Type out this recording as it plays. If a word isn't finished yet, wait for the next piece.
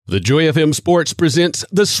The Joy FM Sports presents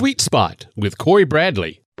The Sweet Spot with Corey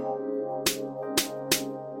Bradley.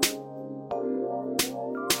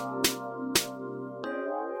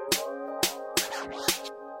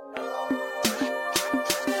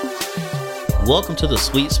 Welcome to The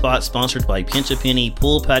Sweet Spot, sponsored by Pinch a Penny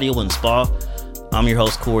Pool, Patio, and Spa. I'm your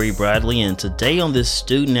host, Corey Bradley, and today on this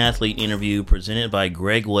student-athlete interview presented by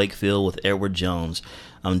Greg Wakefield with Edward Jones,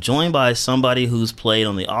 I'm joined by somebody who's played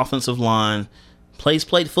on the offensive line,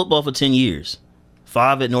 played football for 10 years,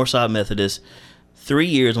 5 at Northside Methodist, 3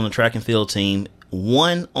 years on the track and field team,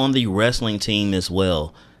 1 on the wrestling team as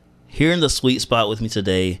well. Here in the Sweet Spot with me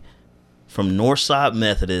today from Northside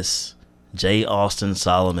Methodist, J. Austin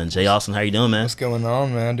Solomon. J. Austin, how you doing, man? What's going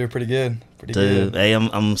on, man? Doing pretty good. Dude, hey,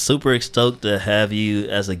 I'm super stoked to have you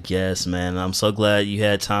as a guest, man. I'm so glad you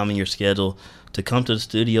had time in your schedule to come to the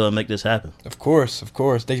studio and make this happen. Of course.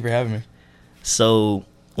 Thank you for having me. So,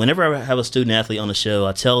 whenever I have a student athlete on the show,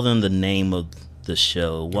 I tell them the name of the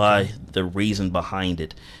show, why, the reason behind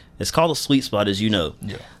it. It's called a Sweet Spot, as you know.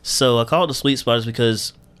 Yeah. So I call it a Sweet Spot is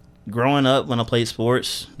because growing up when I played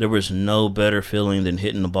sports, there was no better feeling than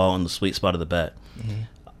hitting the ball in the sweet spot of the bat. Mm-hmm.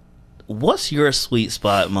 What's your sweet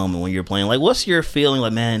spot moment when you're playing? Like, what's your feeling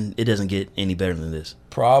like, man, it doesn't get any better than this?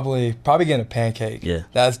 Probably getting a pancake. Yeah.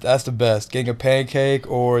 That's the best. Getting a pancake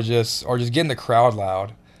or just getting the crowd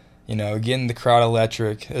loud. You know, getting the crowd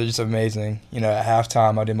electric. It was just amazing. You know, at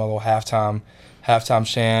halftime, I did my little halftime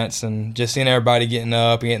chants, and just seeing everybody getting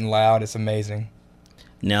up and getting loud, it's amazing.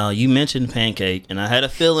 Now, you mentioned pancake, and I had a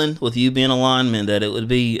feeling with you being a lineman that it would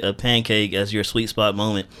be a pancake as your sweet spot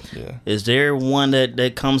moment. Yeah. Is there one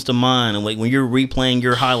that comes to mind? And when you're replaying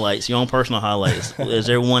your highlights, your own personal highlights, is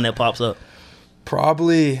there one that pops up?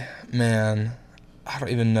 Probably, man, I don't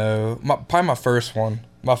even know. Probably my first one.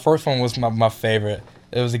 My first one was my favorite.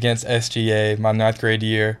 It was against SGA, my 9th grade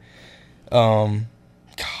year. Gosh,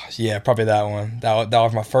 yeah, probably that one. That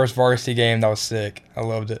was my first varsity game. That was sick. I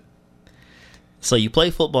loved it. So you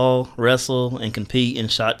play football, wrestle, and compete in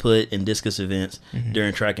shot put and discus events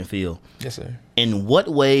during track and field. Yes, sir. In what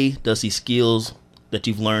way does these skills that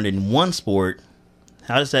you've learned in one sport,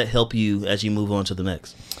 how does that help you as you move on to the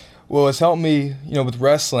next? Well, it's helped me, with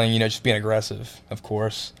wrestling, just being aggressive, of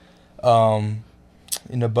course. But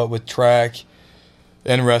with track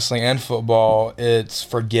and wrestling and football, it's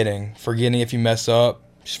forgetting. Forgetting if you mess up,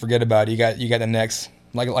 just forget about it. You got the next,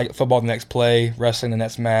 like football, the next play, wrestling, the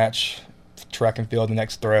next match, track and field, the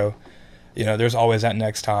next throw. There's always that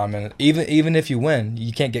next time, and even if you win,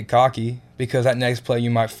 you can't get cocky because that next play you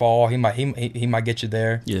might fall. He might get you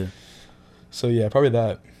there. Yeah. So yeah, probably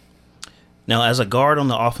that. Now, as a guard on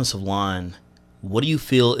the offensive line, what do you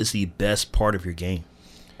feel is the best part of your game?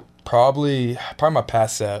 Probably my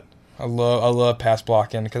pass set. I love pass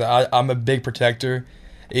blocking because I'm a big protector.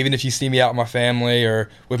 Even if you see me out with my family or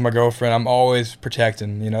with my girlfriend, I'm always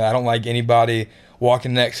protecting. I don't like anybody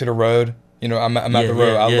walking next to the road. I'm at the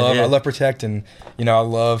road. I love protecting. I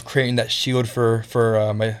love creating that shield for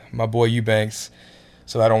my boy Eubanks.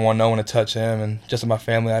 So I don't want no one to touch him, and just my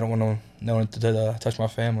family, I don't want no one to touch my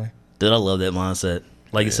family. Dude, I love that mindset.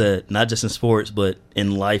 Like you said, not just in sports, but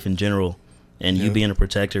in life in general. And you being a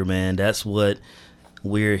protector, man, that's what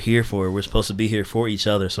we're here for. We're supposed to be here for each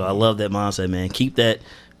other. So I love that mindset, man. Keep that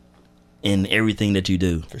in everything that you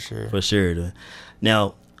do. For sure. For sure. Dude.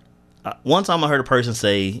 Now, one time I heard a person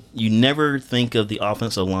say, you never think of the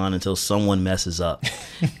offensive line until someone messes up.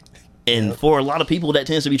 And for a lot of people, that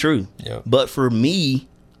tends to be true. Yep. But for me,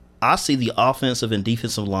 I see the offensive and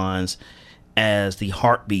defensive lines as the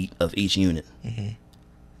heartbeat of each unit. Mm-hmm.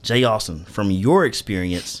 Jay Austin, from your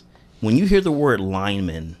experience, when you hear the word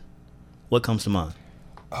lineman, what comes to mind?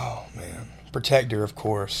 Oh, man. Protector, of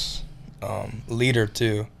course. Leader,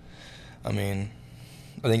 too. I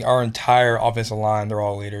think our entire offensive line, they're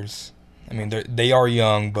all leaders. They are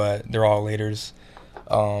young, but they're all leaders.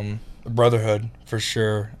 Brotherhood, for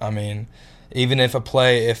sure. Even if a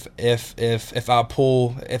play, if I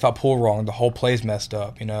pull wrong, the whole play's messed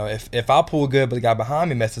up. If I pull good, but the guy behind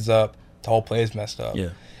me messes up, the whole play's messed up.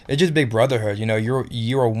 Yeah. It's just big brotherhood.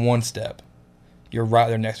 You're one step. You're right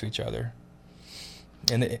there next to each other.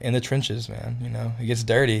 In the trenches, man. It gets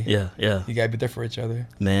dirty. Yeah. You gotta be there for each other.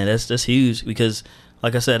 Man, that's huge because,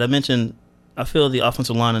 like I said, I feel the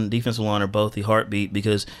offensive line and defensive line are both the heartbeat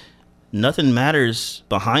because nothing matters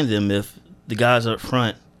behind them if the guys up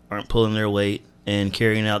front aren't pulling their weight and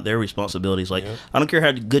carrying out their responsibilities. Like, I don't care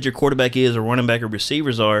how good your quarterback is or running back or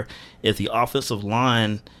receivers are, if the offensive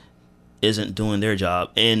line isn't doing their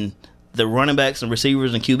job. And the running backs and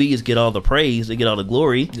receivers and QBs get all the praise, they get all the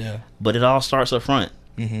glory, but it all starts up front.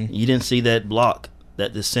 Mm-hmm. You didn't see that block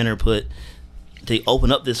that the center put to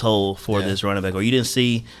open up this hole for this running back, or you didn't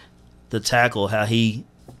see the tackle, how he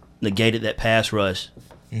negated that pass rush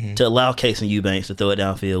to allow Casey Eubanks to throw it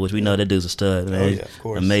downfield, which we know that dude's a stud, man. Oh, yeah, of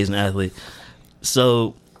course. Amazing athlete.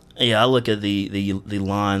 So, yeah, I look at the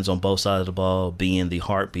lines on both sides of the ball being the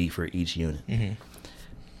heartbeat for each unit.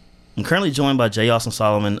 I'm currently joined by J. Austin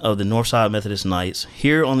Solomon of the Northside Methodist Knights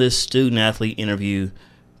here on this student-athlete interview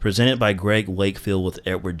presented by Greg Wakefield with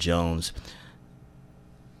Edward Jones.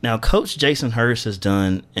 Now, Coach Jason Hurst has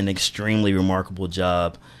done an extremely remarkable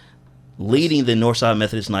job leading the Northside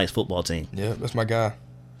Methodist Knights football team. Yeah, that's my guy.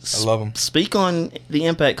 I love him. Speak on the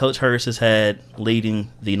impact Coach Hurst has had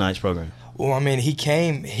leading the Knights program. Well, I mean, he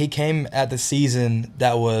came at the season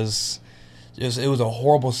that was it was a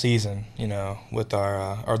horrible season, you know, with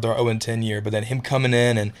our 0-10 year. But then him coming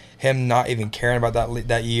in and him not even caring about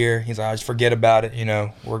that year, he's like, just forget about it. You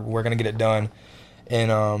know, we're gonna get it done.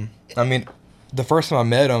 And I mean, the first time I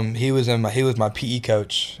met him, he was my PE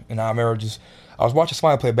coach, and I remember I was watching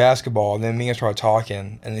somebody play basketball, and then me and him started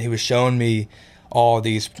talking, and he was showing me all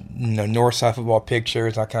these, you know, Northside football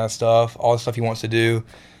pictures, that kind of stuff, all the stuff he wants to do,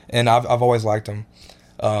 and I've always liked him.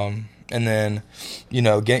 And then, you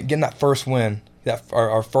know, getting that first win,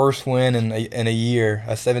 our first win in a year,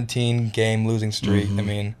 a 17-game losing streak.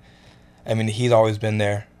 I mean, he's always been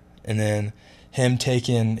there. And then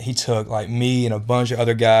he took like me and a bunch of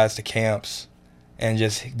other guys to camps, and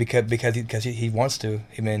just because he wants to.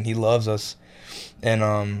 I mean, he loves us. And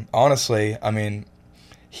honestly, I mean,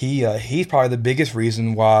 he's probably the biggest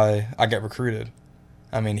reason why I got recruited.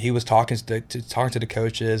 I mean, he was talking to the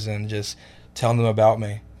coaches and just telling them about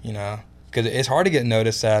me, you know, because it's hard to get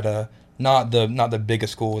noticed at not the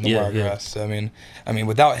biggest school in the Wiregrass. Yeah. I mean,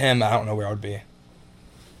 without him, I don't know where I would be.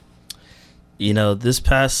 You know, this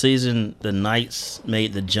past season, the Knights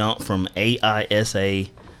made the jump from AISA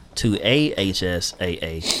to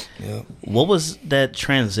AHSAA. Yeah. What was that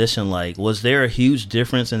transition like? Was there a huge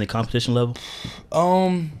difference in the competition level?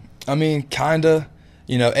 I mean, kinda.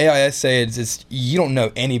 You know, AISA is you don't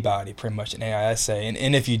know anybody pretty much in AISA,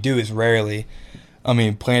 and if you do, it's rarely. I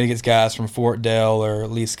mean, playing against guys from Fort Dale or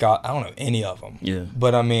Lee Scott, I don't know any of them. Yeah.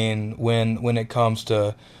 But I mean, when it comes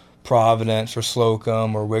to Providence or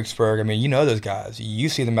Slocum or Wicksburg, I mean, you know those guys. You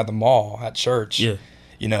see them at the mall, at church. Yeah.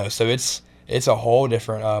 You know, so it's a whole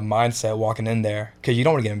different mindset walking in there, because you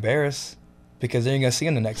don't want to get embarrassed, because then you're gonna see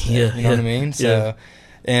them the next day. Yeah, you know what I mean? So. Yeah.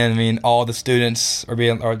 And I mean, all the students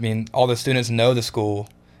all the students know the school.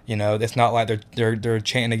 You know, it's not like they're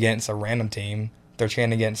chanting against a random team. They're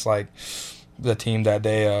chanting against like the team that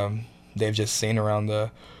they've just seen around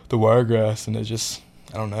the Wiregrass, and it just,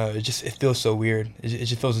 I don't know. It feels so weird. It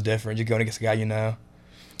just feels different. You're going against a guy you know.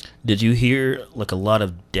 Did you hear like a lot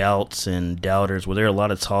of doubts and doubters? Were there a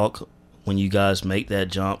lot of talk when you guys make that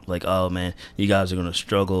jump, like, oh man, you guys are going to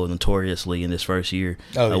struggle notoriously in this first year?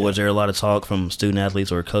 Yeah. Was there a lot of talk from student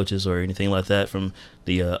athletes or coaches or anything like that from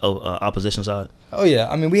the opposition side? Oh yeah,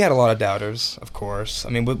 I mean, we had a lot of doubters, of course. I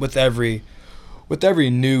mean, with every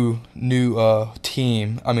new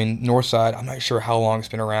team, I mean, Northside, I'm not sure how long it's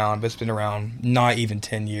been around, but it's been around not even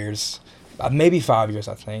 10 years, maybe 5 years,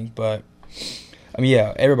 I think. But I mean,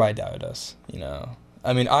 yeah, everybody doubted us, you know.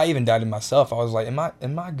 I mean, I even doubted myself. I was like, am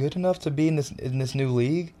I good enough to be in this new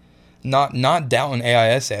league? Not doubting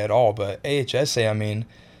AISA at all, but AHSA, I mean,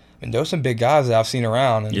 there's some big guys that I've seen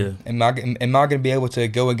around, and yeah. am I going to be able to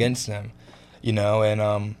go against them? You know,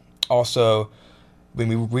 and also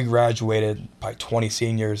when we graduated, like 20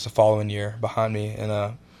 seniors the following year behind me,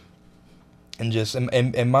 and just am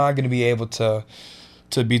I going to be able to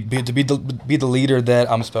be the leader that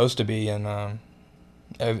I'm supposed to be, and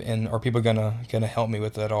are people gonna help me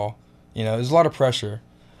with it all? You know, there's a lot of pressure,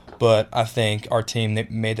 but I think our team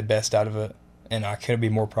made the best out of it, and I couldn't be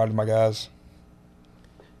more proud of my guys.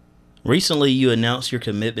 Recently, you announced your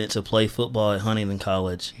commitment to play football at Huntingdon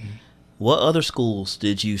College. Mm-hmm. What other schools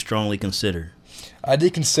did you strongly consider? I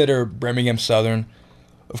did consider Birmingham Southern,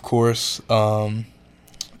 of course, and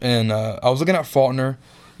I was looking at Faulkner,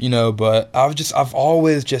 you know, but I've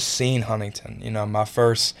always just seen Huntington. You know, my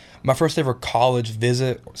first ever college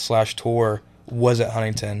visit / tour was at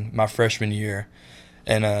Huntington my freshman year,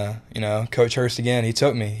 and you know, Coach Hurst again, he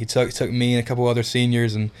took me. He took me and a couple other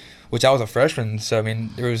seniors, and which I was a freshman, so I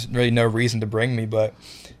mean, there was really no reason to bring me, but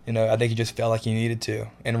you know, I think he just felt like he needed to,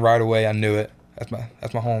 and right away I knew it. That's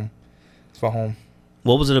my home. It's my home.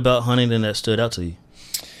 What was it about Huntingdon that stood out to you?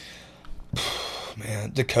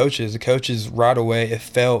 Man, the coaches right away,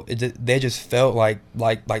 they just felt like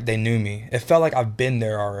they knew me. It felt like I've been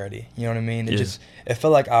there already. You know what I mean? It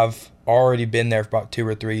felt like I've already been there for about 2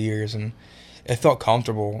 or 3 years, and it felt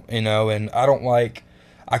comfortable, you know. And I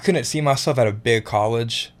couldn't see myself at a big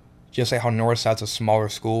college just like how Northside's a smaller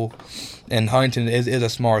school, and Huntington is a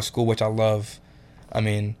smaller school, which I love. I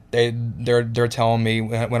mean, they're telling me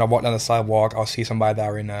when I walk down the sidewalk, I'll see somebody that I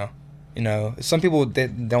already know. You know, some people they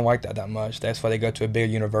don't like that much. That's why they go to a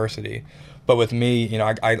big university. But with me, you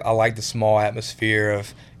know, I like the small atmosphere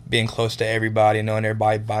of being close to everybody, knowing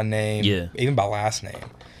everybody by name, even by last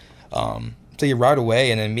name. So you right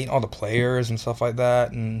away, and then meeting all the players and stuff like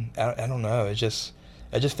that, and I don't know, it just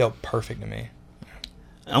felt perfect to me.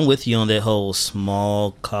 I'm with you on that whole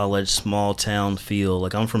small college, small town feel.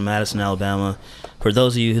 Like, I'm from Madison, Alabama. For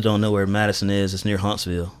those of you who don't know where Madison is, it's near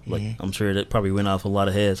Huntsville. Like, I'm sure that probably went off a lot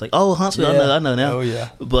of heads. Like, oh, Huntsville, I know now. Oh,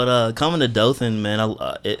 yeah. But coming to Dothan, man,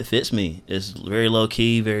 it fits me. It's very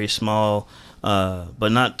low-key, very small, but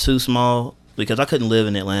not too small, because I couldn't live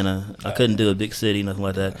in Atlanta. I couldn't do a big city, nothing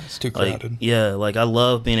like that. It's too crowded. Like I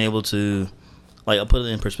love being able to, like, I'll put it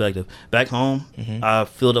in perspective. Back home, I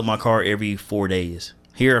filled up my car every 4 days.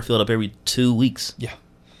 Here, I filled up every 2 weeks. Yeah.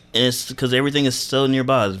 And it's because everything is so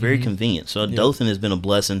nearby. It's very convenient. So Dothan has been a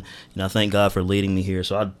blessing. I thank God for leading me here.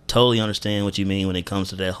 So I totally understand what you mean when it comes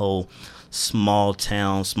to that whole small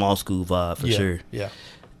town, small school vibe, for sure. Yeah.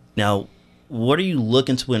 Now, what are you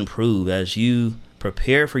looking to improve as you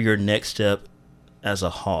prepare for your next step as a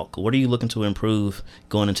Hawk? What are you looking to improve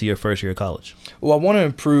going into your first year of college? Well, I want to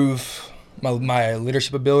improve my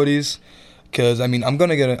leadership abilities, because I mean I'm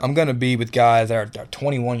gonna be with guys that are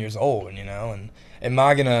 21 years old, you know, and am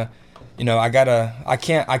I gonna, you know, I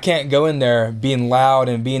can't go in there being loud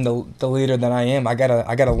and being the leader that I am. I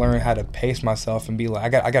gotta learn how to pace myself and be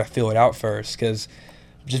like, I gotta feel it out first, because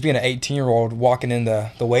just being an 18-year-old walking in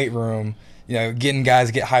the weight room, you know, getting guys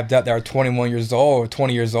get hyped up that are 21 years old,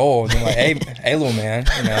 20 years old, and like, hey, little man,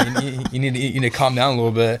 you know, you need to calm down a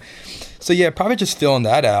little bit. So yeah, probably just filling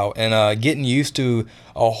that out and getting used to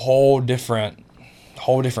a whole different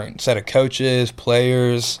set of coaches,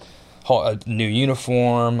 players, a new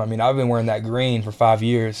uniform. I mean, I've been wearing that green for 5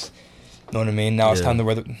 years. You know what I mean? Now it's time to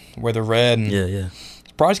wear the red. And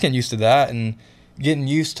probably just getting used to that and getting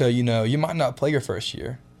used to, you know, you might not play your first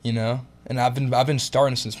year, you know. And I've been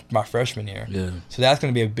starting since my freshman year. Yeah. So that's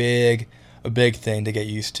going to be a big thing to get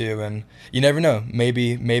used to, and you never know.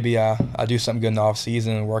 Maybe I do something good in the off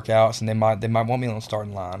season and workouts, and they might want me on the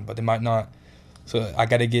starting line, but they might not. So I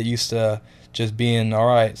got to get used to just being all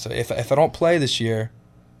right. So if I don't play this year,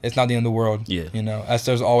 it's not the end of the world. Yeah. You know, as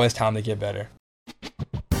there's always time to get better.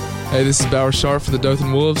 Hey, this is Bauer Sharp for the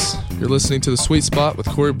Dothan Wolves. You're listening to The Sweet Spot with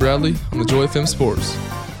Corey Bradley on the Joy FM Sports.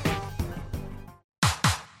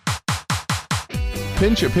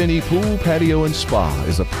 Pinch a Penny Pool, Patio, and Spa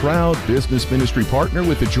is a proud business ministry partner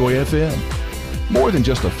with the Joy FM. More than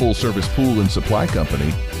just a full-service pool and supply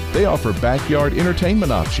company, they offer backyard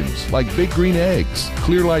entertainment options like Big Green Eggs,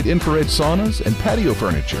 Clearlight infrared saunas, and patio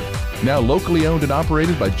furniture. Now locally owned and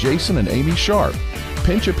operated by Jason and Amy Sharp.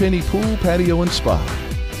 Pinch a Penny Pool, Patio, and Spa.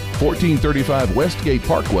 1435 Westgate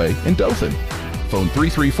Parkway in Dothan. Phone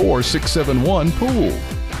 334-671-POOL.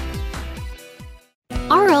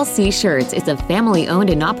 RLC Shirts is a family-owned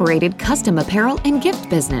and operated custom apparel and gift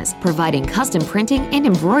business, providing custom printing and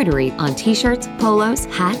embroidery on t-shirts, polos,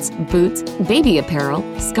 hats, boots, baby apparel,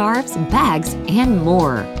 scarves, bags, and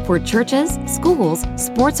more. For churches, schools,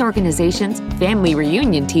 sports organizations, family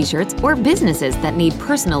reunion t-shirts, or businesses that need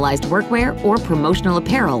personalized workwear or promotional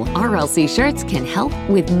apparel, RLC Shirts can help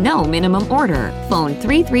with no minimum order. Phone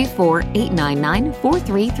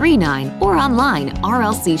 334-899-4339 or online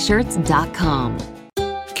rlcshirts.com.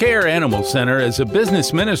 Care Animal Center is a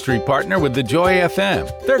business ministry partner with the Joy FM.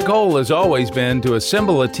 Their goal has always been to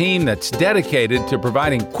assemble a team that's dedicated to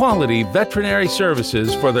providing quality veterinary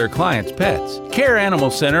services for their clients' pets. Care Animal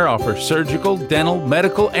Center offers surgical, dental,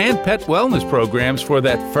 medical, and pet wellness programs for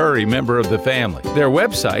that furry member of the family. Their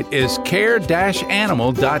website is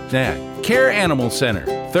care-animal.net. Care Animal Center,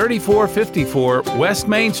 3454 West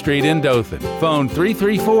Main Street in Dothan. Phone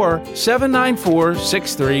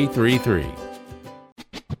 334-794-6333.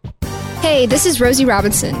 Hey, this is Rosie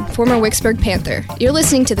Robinson, former Wicksburg Panther. You're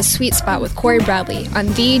listening to The Sweet Spot with Corey Bradley on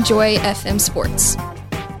the Joy FM Sports.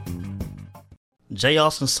 J.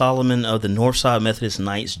 Austin Solomon of the Northside Methodist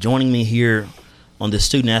Knights joining me here on this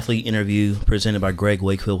student-athlete interview presented by Greg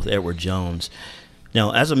Wakefield with Edward Jones.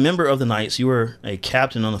 Now, as a member of the Knights, you were a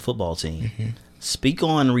captain on the football team. Mm-hmm. Speak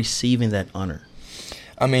on receiving that honor.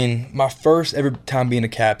 I mean, my first ever time being a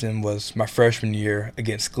captain was my freshman year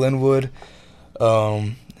against Glenwood.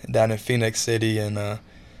 Down in Phoenix City, and I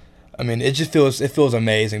mean, it feels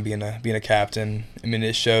amazing being a captain. I mean,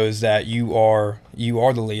 it shows that you are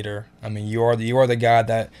the leader. I mean, you are the guy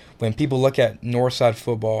that when people look at Northside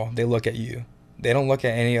football, they look at you. They don't look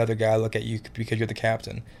at any other guy. Look at you because you're the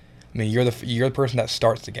captain. I mean, you're the person that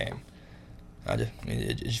starts the game.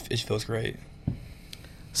 It just feels great.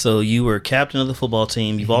 So you were captain of the football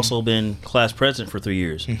team. You've also been class president for 3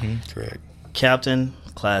 years. Correct. Captain,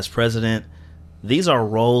 class president. These are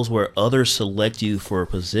roles where others select you for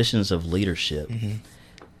positions of leadership.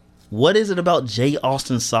 What is it about J.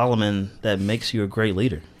 Austin Solomon that makes you a great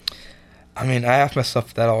leader? I mean, I ask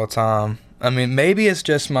myself that all the time. I mean, maybe it's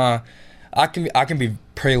just I can be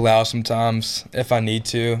pretty loud sometimes if I need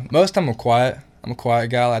to. Most of the time I'm quiet. I'm a quiet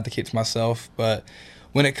guy. I like to keep to myself. But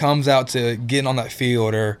when it comes out to getting on that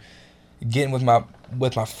field or getting with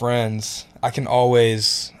my friends, I can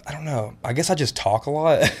always, I don't know, I guess I just talk a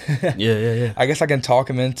lot. Yeah. I guess I can talk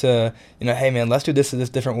them into, hey, man, let's do this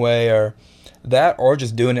different way, or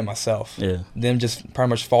just doing it myself. Yeah. Them just pretty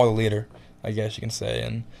much follow the leader, I guess you can say,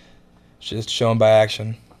 and just show them by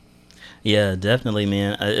action. Yeah, definitely,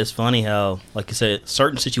 man. It's funny how, like you said,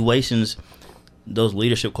 certain situations, those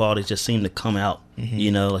leadership qualities just seem to come out.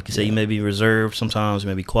 Like you say, you may be reserved sometimes, you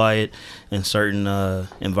may be quiet in certain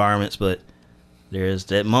environments, but there's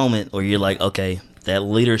that moment where you're like, okay, that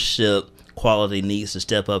leadership quality needs to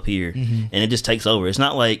step up here, and it just takes over. It's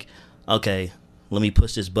not like, okay, let me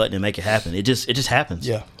push this button and make it happen. It just happens.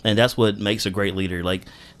 Yeah, and that's what makes a great leader. Like,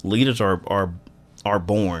 leaders are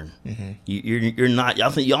born. You're not. I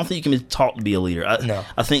don't think you can be taught to be a leader. No.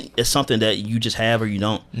 I think it's something that you just have or you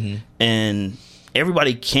don't. And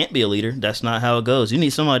everybody can't be a leader. That's not how it goes. You need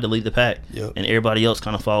somebody to lead the pack, and everybody else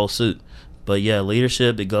kind of follows suit. But yeah,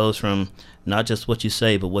 leadership, it goes from not just what you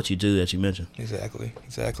say, but what you do, as you mentioned. Exactly.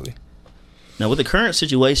 Now, with the current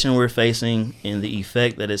situation we're facing and the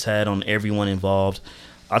effect that it's had on everyone involved,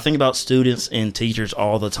 I think about students and teachers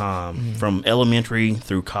all the time, from elementary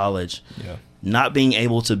through college. Yeah. Not being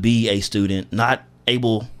able to be a student, not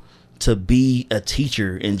able to be a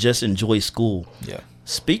teacher and just enjoy school. Yeah.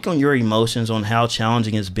 Speak on your emotions on how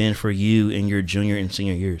challenging it's been for you in your junior and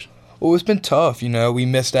senior years. Well, it's been tough. We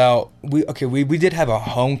missed out. We did have a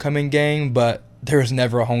homecoming game, but there was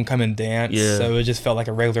never a homecoming dance. Yeah. So it just felt like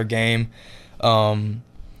a regular game.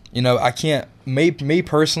 I can't. Me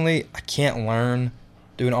personally, I can't learn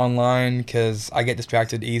doing online because I get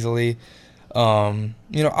distracted easily. I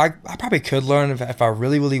probably could learn if I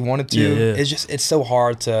really, really wanted to. Yeah. It's so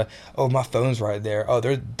hard to, my phone's right there. Oh,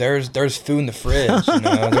 there's food in the fridge.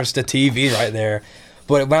 There's the TV right there.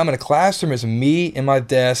 But when I'm in a classroom, it's me and my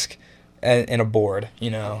desk and a board.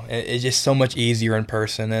 It's just so much easier in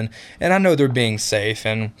person. And I know they're being safe.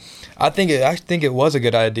 And I think it was a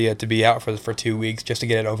good idea to be out for 2 weeks just to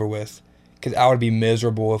get it over with. Because I would be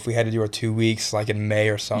miserable if we had to do our 2 weeks like in May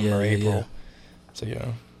or something or April. Yeah.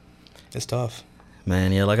 So it's tough.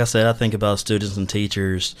 Man, yeah, like I said, I think about students and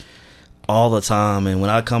teachers all the time, and when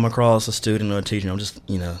I come across a student or a teacher, I'm just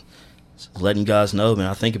letting you guys know, man,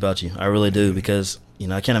 I think about you. I really do, because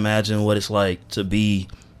I can't imagine what it's like to be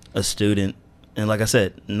a student, and like I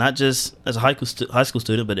said, not just as a high school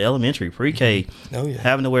student, but elementary, pre-K,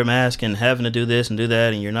 having to wear a mask and having to do this and do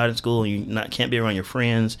that, and you're not in school and you can't be around your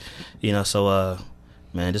friends, so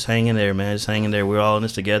man, just hang in there, man. Just hang in there. We're all in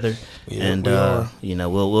this together, and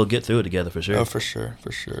we'll get through it together for sure. Oh, for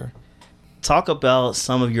sure. Talk about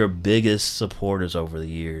some of your biggest supporters over the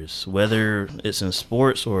years, whether it's in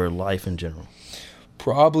sports or life in general.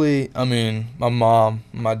 Probably, my mom,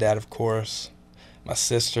 my dad, of course, my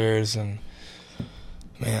sisters, and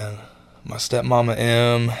man, my stepmama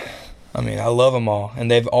M. I love them all,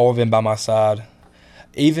 and they've all been by my side.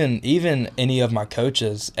 Even any of my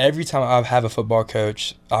coaches, every time I have a football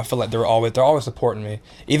coach, I feel like they're always supporting me.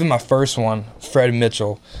 Even my first one, Fred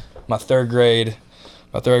Mitchell, my third grade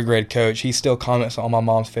coach, he still comments on my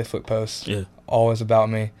mom's Facebook posts, always about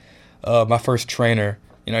me. My first trainer,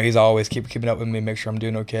 he's always keeping up with me, make sure I'm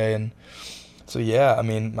doing okay. And so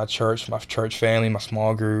my church family, my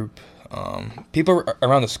small group, people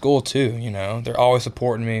around the school too. They're always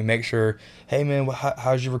supporting me, make sure, hey man,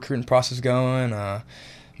 how's your recruiting process going?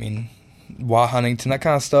 Why Huntington, that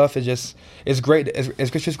kind of stuff. It's great.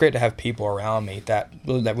 It's just great to have people around me that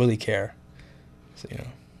really care. So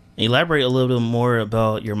Elaborate a little bit more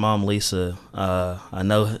about your mom, Lisa. I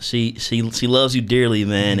know she loves you dearly,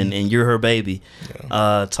 man, and you're her baby.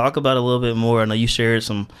 Yeah. Talk about it a little bit more. I know you shared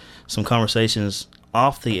some conversations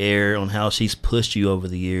off the air on how she's pushed you over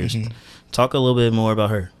the years. Talk a little bit more about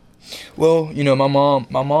her. Well, my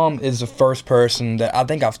mom is the first person that I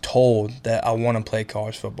think I've told that I want to play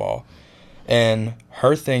college football. And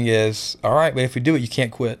her thing is, all right, but if we do it, you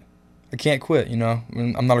can't quit. I can't quit,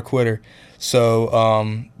 I'm not a quitter. So,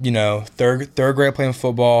 third grade playing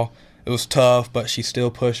football, it was tough, but she still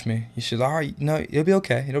pushed me. She's all right, it'll be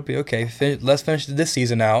okay. Let's finish this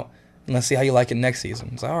season out, and let's see how you like it next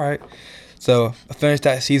season. It's all right. So I finished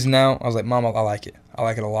that season out. I was like, Mom, I like it. I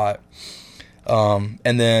like it a lot. And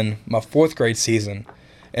then my 4th grade season.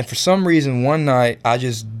 And for some reason, one night, I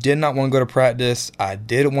just did not want to go to practice. I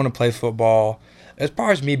didn't want to play football. It's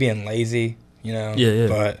probably just me being lazy,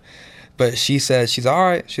 Yeah. But she said, she's all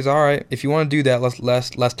right. If you want to do that,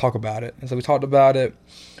 let's talk about it. And so we talked about it.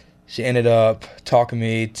 She ended up talking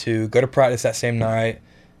me to go to practice that same night.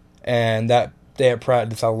 And that day at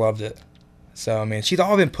practice, I loved it. So, I mean, she's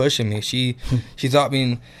always been pushing me. She's I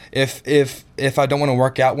mean, if I don't want to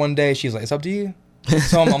work out one day, she's like, it's up to you.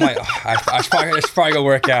 So I'm like, I should probably go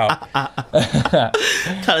work out.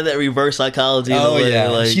 Kind of that reverse psychology. Oh,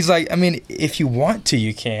 yeah. She's like, I mean, if you want to,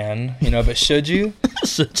 you can, but should you?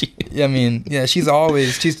 Should you? I mean, yeah, she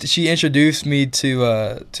introduced me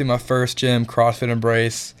to my first gym, CrossFit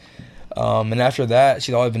Embrace. And after that,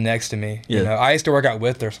 she's always been next to me. Yeah. I used to work out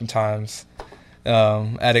with her sometimes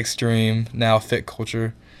at Extreme, now Fit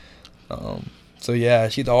Culture. So yeah,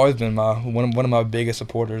 she's always been one of my biggest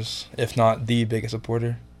supporters, if not the biggest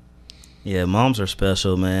supporter. Yeah, moms are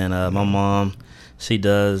special, man. My mom, she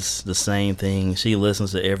does the same thing. She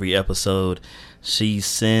listens to every episode. She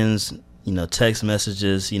sends, text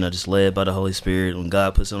messages, just led by the Holy Spirit when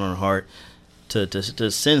God puts it on her heart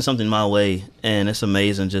to send something my way. And it's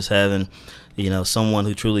amazing just having, someone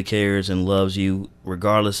who truly cares and loves you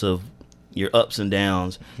regardless of your ups and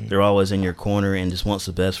downs. They're always in your corner and just wants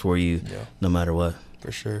the best for you, no matter what.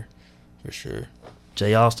 For sure.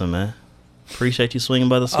 Jay Austin, man, appreciate you swinging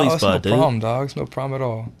by the sweet spot, dude. No problem, dog. It's no problem at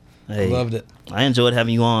all. Hey, I loved it. I enjoyed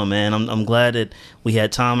having you on, man. I'm glad that we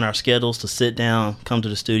had time in our schedules to sit down, come to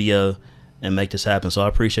the studio, and make this happen. So I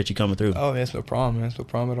appreciate you coming through. Oh, yeah, it's no problem, man. It's no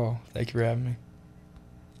problem at all. Thank you for having me.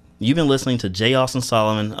 You've been listening to Jay Austin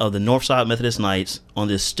Solomon of the Northside Methodist Knights on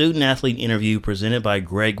this student-athlete interview presented by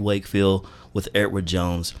Greg Wakefield with Edward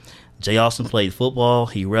Jones. Jay Austin played football,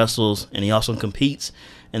 he wrestles, and he also competes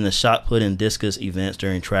in the shot put and discus events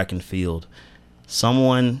during track and field.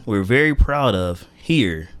 Someone we're very proud of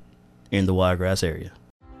here in the Wiregrass area.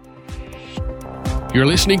 You're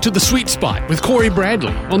listening to The Sweet Spot with Corey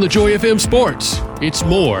Bradley on the Joy FM Sports. It's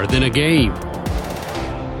more than a game.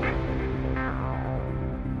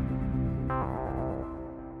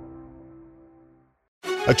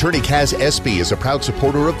 Attorney Kaz Espy is a proud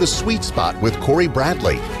supporter of The Sweet Spot with Corey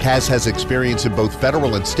Bradley. Kaz has experience in both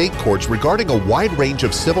federal and state courts regarding a wide range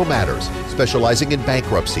of civil matters. Specializing in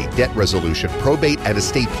bankruptcy, debt resolution, probate, and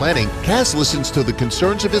estate planning, Kaz listens to the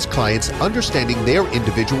concerns of his clients, understanding their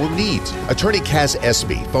individual needs. Attorney Kaz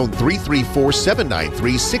Espy, phone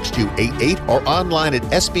 334-793-6288 or online at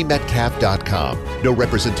espymetcalf.com. No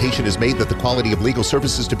representation is made that the quality of legal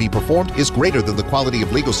services to be performed is greater than the quality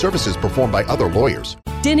of legal services performed by other lawyers.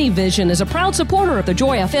 Denny Vision is a proud supporter of the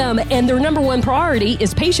Joy FM, and their number one priority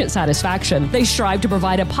is patient satisfaction. They strive to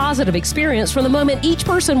provide a positive experience from the moment each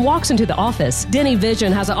person walks into the office. Denny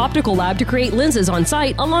Vision has an optical lab to create lenses on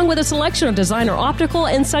site, along with a selection of designer optical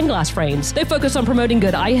and sunglass frames. They focus on promoting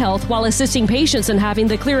good eye health while assisting patients in having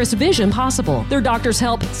the clearest vision possible. Their doctors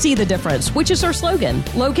help see the difference, which is their slogan.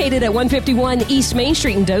 Located at 151 East Main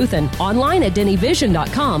Street in Dothan, online at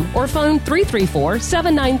dennyvision.com or phone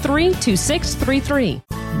 334-793-2633.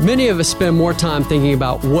 Many of us spend more time thinking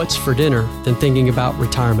about what's for dinner than thinking about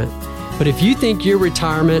retirement. But if you think your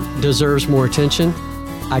retirement deserves more attention,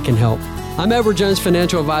 I can help. I'm Edward Jones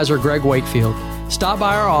financial advisor Greg Wakefield. Stop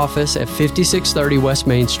by our office at 5630 West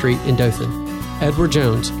Main Street in Dothan. Edward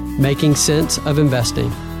Jones, making sense of investing.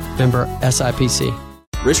 Member SIPC.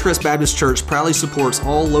 Ridgecrest Baptist Church proudly supports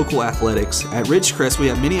all local athletics. At Ridgecrest, we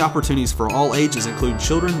have many opportunities for all ages, including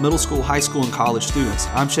children, middle school, high school, and college students.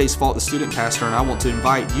 I'm Chase Fault, the student pastor, and I want to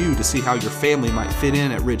invite you to see how your family might fit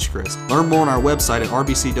in at Ridgecrest. Learn more on our website at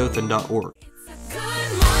rbcdothan.org.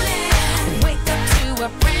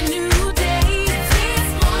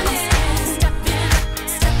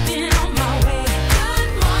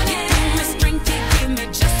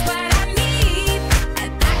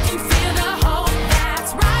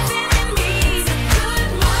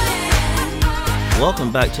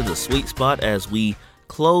 Welcome back to The Sweet Spot as we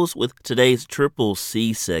close with today's Triple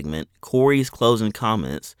C segment, Corey's closing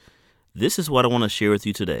comments. This is what I want to share with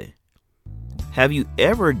you today. Have you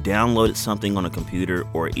ever downloaded something on a computer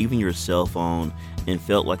or even your cell phone and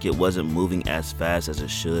felt like it wasn't moving as fast as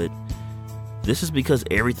it should? This is because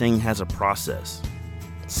everything has a process.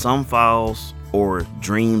 Some files, or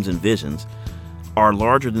dreams and visions, are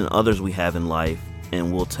larger than others we have in life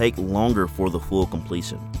and will take longer for the full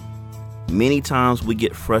completion. Many times we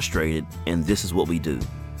get frustrated, and this is what we do.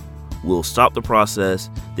 We'll stop the process,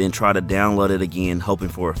 then try to download it again, hoping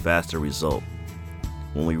for a faster result.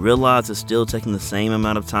 When we realize it's still taking the same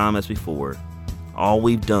amount of time as before, all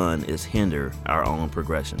we've done is hinder our own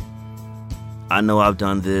progression. I know I've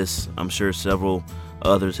done this. I'm sure several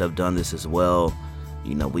others have done this as well.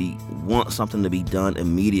 You know, we want something to be done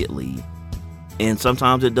immediately. And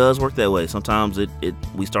sometimes it does work that way. Sometimes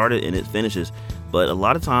we start it and it finishes. But a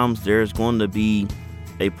lot of times there's going to be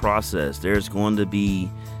a process. There's going to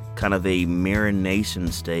be kind of a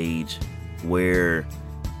marination stage where,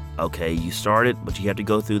 okay, you started, but you have to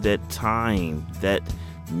go through that time, that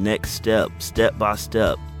next step by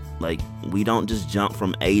step. Like, we don't just jump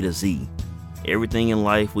from A to Z. Everything in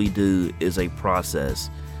life we do is a process.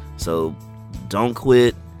 So don't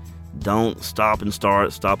quit. Don't stop and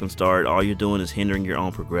start. All you're doing is hindering your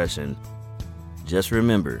own progression. Just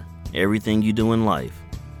remember, everything you do in life,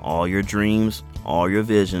 all your dreams, all your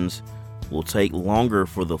visions, will take longer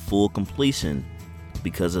for the full completion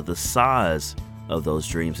because of the size of those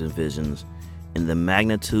dreams and visions and the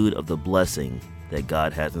magnitude of the blessing that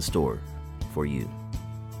God has in store for you.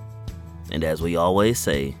 And as we always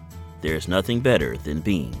say, there's nothing better than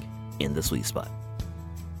being in the sweet spot.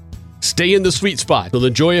 Stay in the sweet spot on the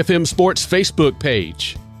Joy FM Sports Facebook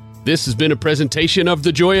page. This has been a presentation of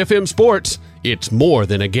the Joy FM Sports. It's more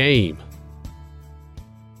than a game.